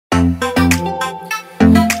Let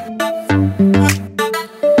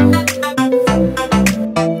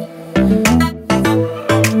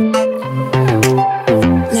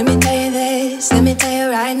me tell you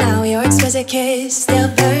right now, your exquisite kiss still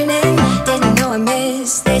burning. Didn't know I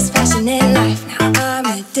missed this passion in life. Now I'm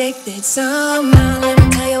addicted somehow. Let me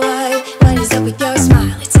tell you what is up with your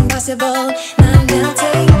smile? It's impossible, not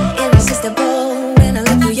melting, irresistible. When I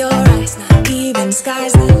look through your eyes, not even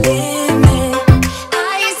sky's the limit.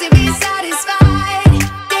 I used to be satisfied,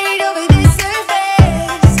 stayed over the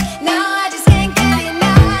surface. Now I just can't get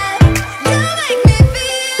enough. You make me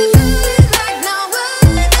feel good like no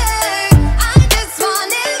other. I just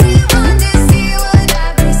want everyone to see what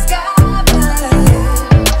I've discovered.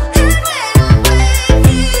 And when I'm with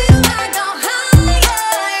you, I go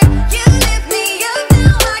higher. You lift me up,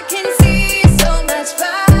 now I can see so much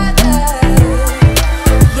farther.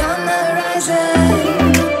 You're on the horizon.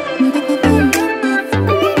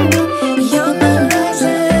 You're on the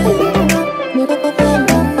horizon.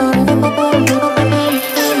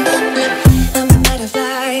 I'm a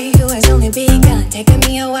butterfly who has only begun, taking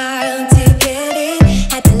me a while to get it.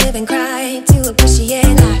 Had to live and cry to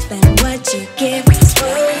appreciate life, and what you give is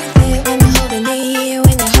worth it. When you're holding me,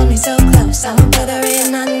 when you hold me so close, I'm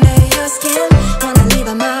withering under your skin. Wanna leave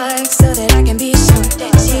a mark so that I can be sure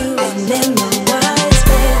that you remember what's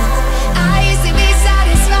been. I used to be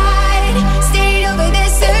satisfied, stayed over the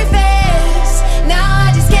surface. Now I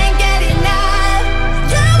just can't get enough.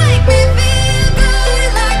 You make me feel good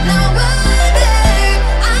like no other.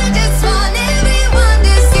 I just want everyone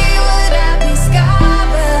to see what I've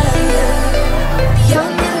discovered. You're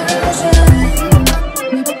on the horizon.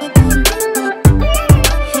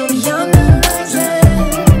 You're on the horizon.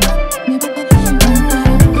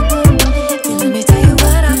 Let me tell you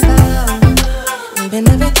what I found. Leaving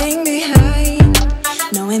everything behind,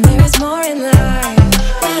 knowing there is more in life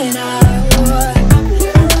than I want.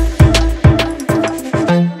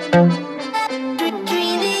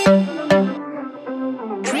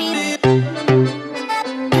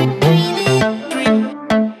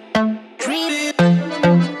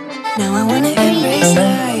 Now I wanna embrace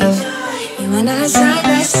life, you and I side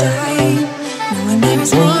by side, knowing there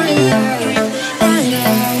is more in life than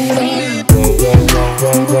I want.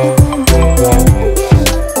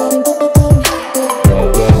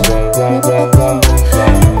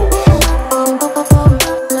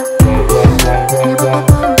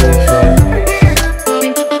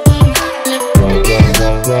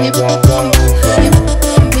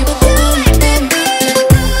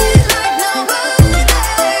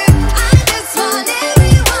 I just want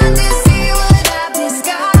everyone to see what I've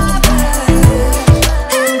discovered.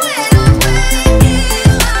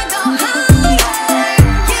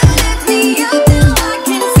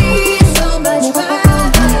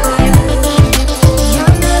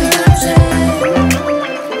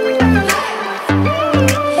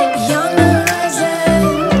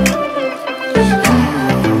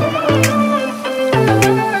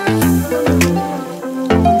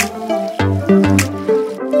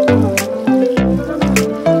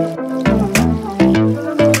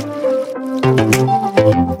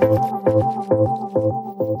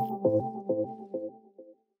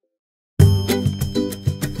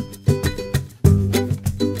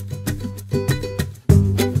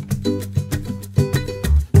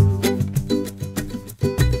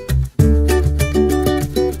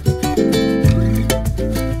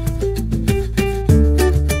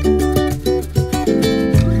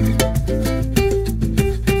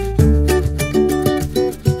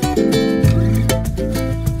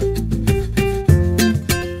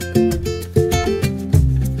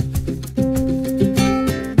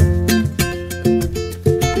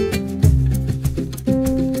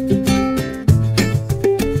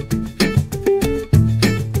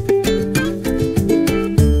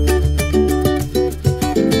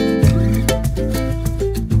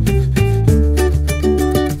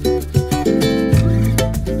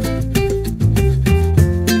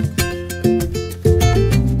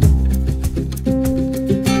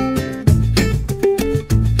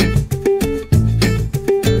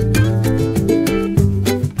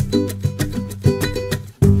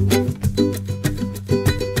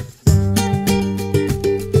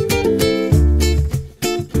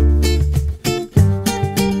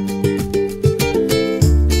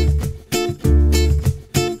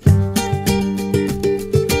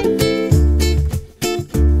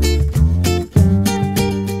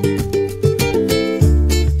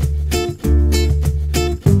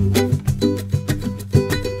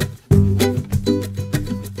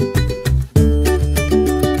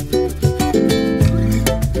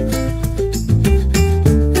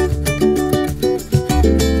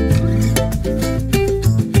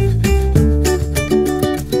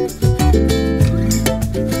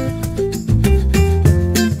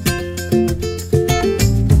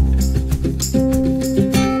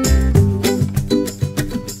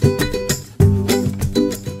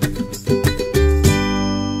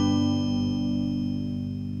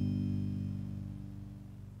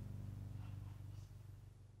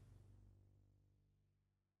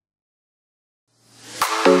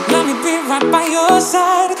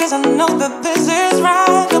 side, cause I know that this is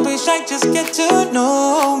right. Don't be shy, just get to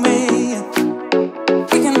know me.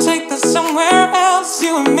 We can take this somewhere else.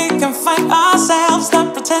 You and me can find ourselves.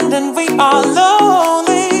 Stop pretending we are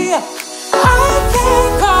lonely. I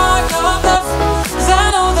can't call your bluff, cause I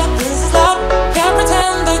know that this is love. Can't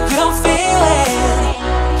pretend that you don't feel it.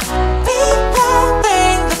 People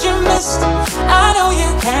think that you missed, I know you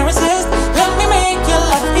can't resist. Let me make your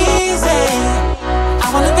life easy. I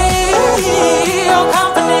wanna be your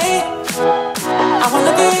company. I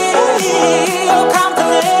wanna be your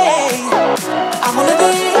company. I wanna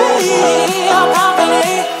be your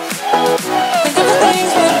company. Think of the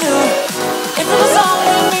things we do. If it was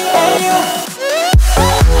only me and you.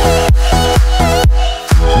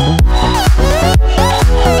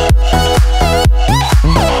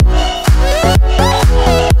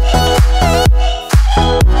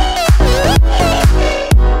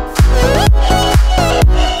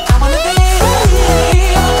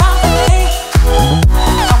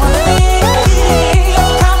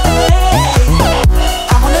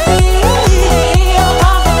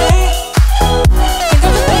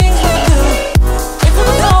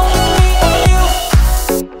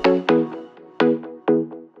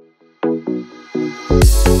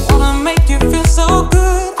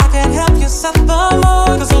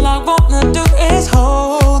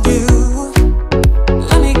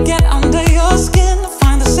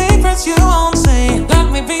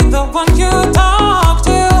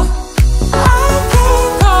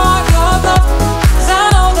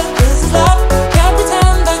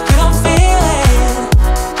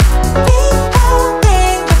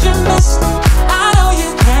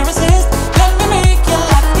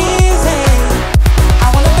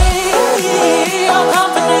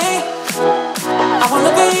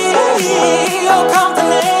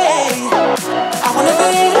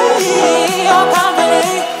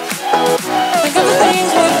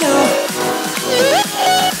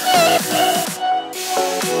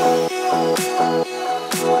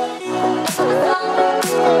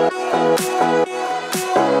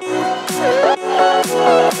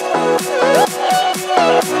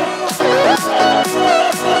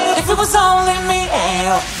 If it was only me and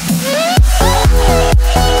you.